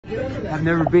I've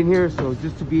never been here, so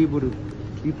just to be able to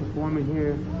be performing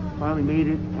here, finally made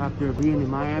it after being in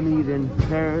Miami, then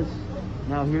Paris,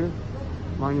 now here,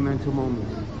 monumental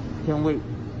moments. Can't wait.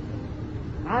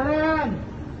 Alan!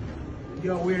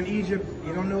 Yo, we're in Egypt.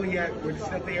 You don't know yet. We're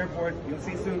just at the airport. You'll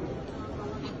see soon.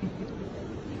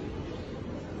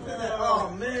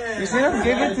 Oh man! You see him?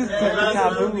 Give it to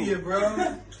Taboo, bro.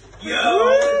 Yo!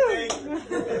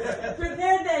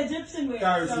 Prepare the Egyptian way.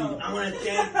 I want to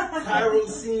thank Cairo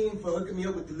Scene for hooking me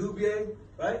up with the Lubier,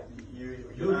 right?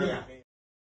 Lubier.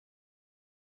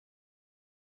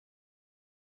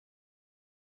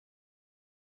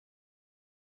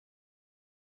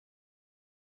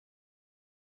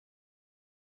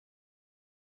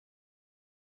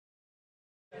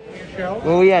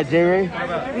 Where we at, J-Ray?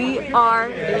 We are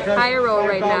in Cairo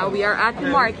right now. We are at the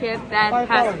market that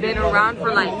has been around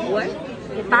for like, what?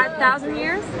 5,000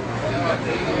 years?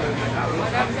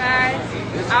 What up, guys?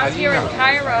 Out here in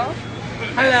Cairo.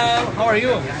 Hello. How are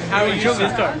you? How are you,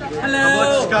 sister?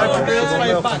 Hello. How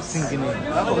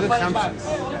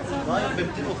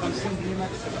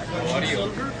are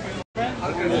you?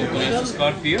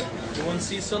 Scarf here? You want to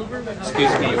see silver?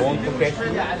 Excuse me, you want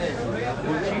confession?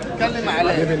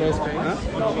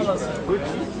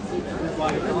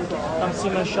 Come see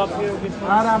my shop here with me.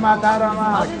 Oh my god, I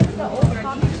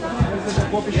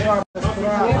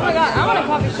want a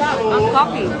coffee shop. I'm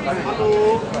coffee.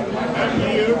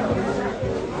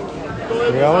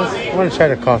 I want to try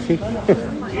the coffee.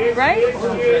 Right?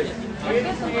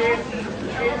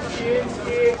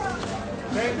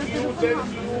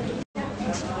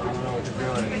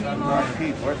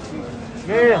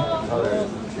 Yeah.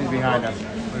 He's behind us.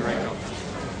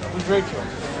 Who's Rachel?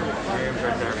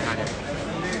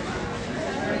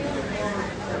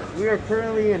 We are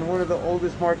currently in one of the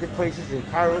oldest marketplaces in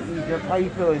Cairo, Egypt. How you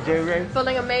feeling, J-Ray?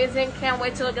 Feeling amazing. Can't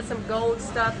wait to look at some gold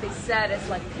stuff. They said it's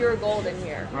like pure gold in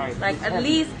here. Right. Like at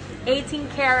least 18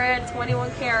 karat,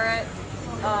 21 karat,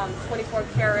 24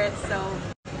 karat. So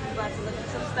about to look at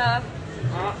some stuff.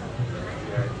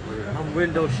 I'm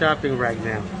window shopping right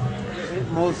now.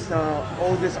 Most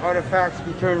oldest artifacts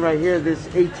returned right here. This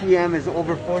ATM is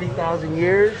over 40,000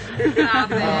 years.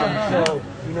 So,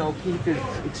 you know, Keith is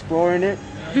exploring it.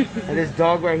 And this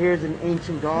dog right here is an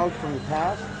ancient dog from the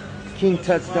past. King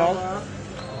Tut's dog.